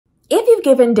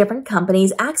you've given different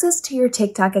companies access to your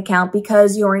TikTok account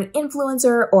because you're an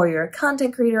influencer or you're a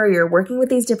content creator, or you're working with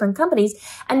these different companies,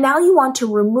 and now you want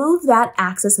to remove that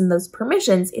access and those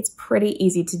permissions, it's pretty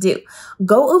easy to do.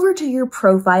 Go over to your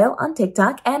profile on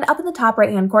TikTok, and up in the top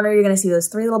right-hand corner, you're going to see those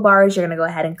three little bars. You're going to go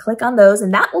ahead and click on those,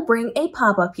 and that will bring a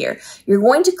pop-up here. You're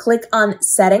going to click on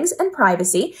Settings and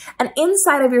Privacy, and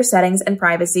inside of your settings and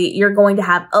privacy, you're going to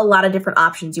have a lot of different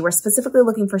options. You are specifically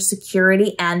looking for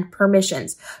security and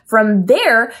permissions. From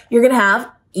there, you're going to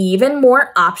have even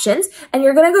more options, and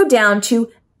you're going to go down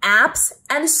to Apps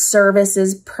and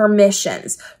Services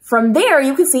Permissions. From there,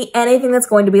 you can see anything that's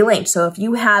going to be linked. So if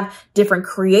you have different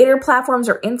creator platforms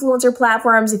or influencer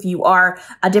platforms, if you are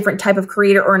a different type of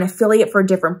creator or an affiliate for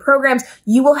different programs,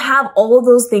 you will have all of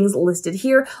those things listed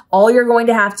here. All you're going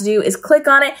to have to do is click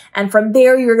on it, and from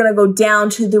there, you're going to go down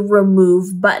to the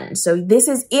Remove button. So this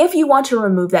is if you want to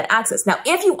remove that access. Now,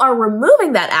 if you are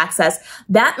removing that access,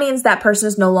 that means that person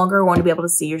is no longer going to be able to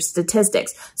see your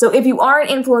statistics. So if you are an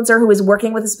influencer who is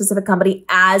working with a specific company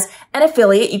as an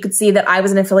affiliate, you could see that I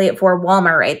was an affiliate for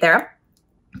Walmart right there.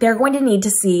 They're going to need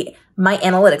to see my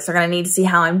analytics. They're going to need to see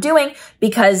how I'm doing,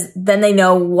 because then they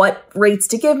know what rates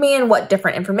to give me and what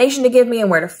different information to give me and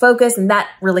where to focus. And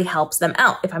that really helps them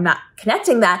out. If I'm not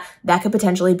connecting that, that could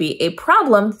potentially be a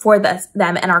problem for them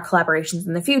and our collaborations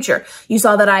in the future. You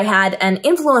saw that I had an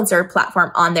influencer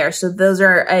platform on there. So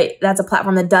that's a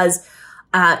platform that does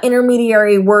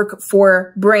intermediary work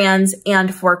for brands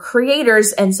and for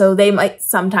creators. And so they might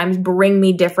sometimes bring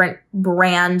me different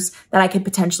brands that I could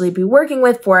potentially be working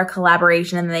with for a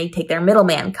collaboration, and they take their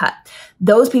middleman cut.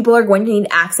 Those people are going to need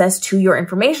access to your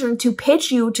information to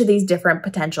pitch you to these different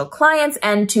potential clients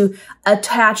and to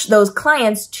attach those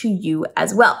clients to you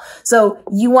as well. So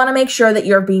you want to make sure that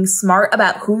you're being smart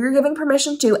about who you're giving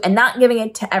permission to and not giving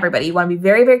it to everybody. You want to be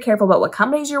very, very careful about what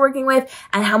companies you're working with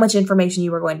and how much information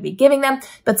you are going to be giving them.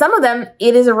 But some of them,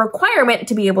 it is a requirement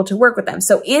to be able to work with them.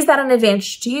 So is that an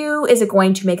advantage to you? Is it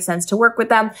going to make sense to work with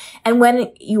them? And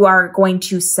when you are going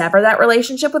to sever that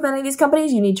relationship with any of these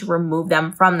companies, you need to remove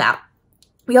them from that.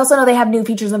 We also know they have new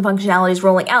features and functionalities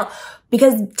rolling out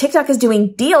because TikTok is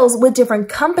doing deals with different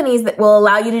companies that will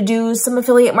allow you to do some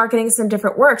affiliate marketing, some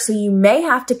different work. So you may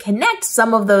have to connect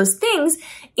some of those things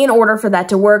in order for that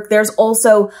to work. There's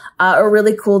also a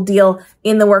really cool deal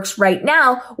in the works right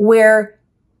now where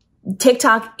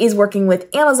TikTok is working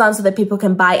with Amazon so that people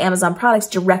can buy Amazon products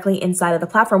directly inside of the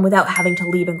platform without having to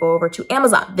leave and go over to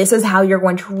Amazon. This is how you're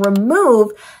going to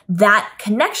remove that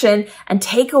connection and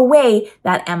take away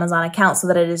that Amazon account so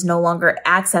that it is no longer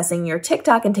accessing your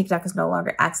TikTok and TikTok is no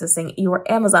longer accessing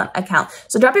your Amazon account.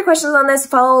 So drop your questions on this,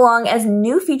 follow along as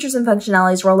new features and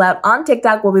functionalities roll out on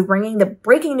TikTok. We'll be bringing the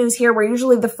breaking news here. We're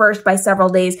usually the first by several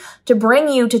days to bring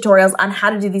you tutorials on how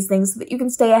to do these things so that you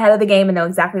can stay ahead of the game and know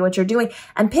exactly what you're doing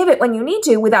and pivot when you need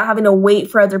to without having to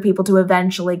wait for other people to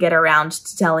eventually get around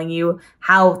to telling you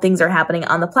how things are happening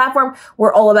on the platform.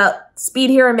 We're all about speed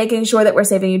here and making sure that we're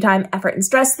saving you time, effort, and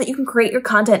stress so that you can create your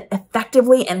content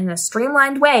effectively and in a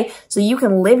streamlined way so you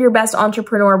can live your best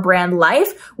entrepreneur brand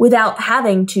life without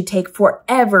having to take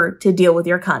forever to deal with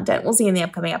your content. We'll see you in the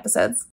upcoming episodes.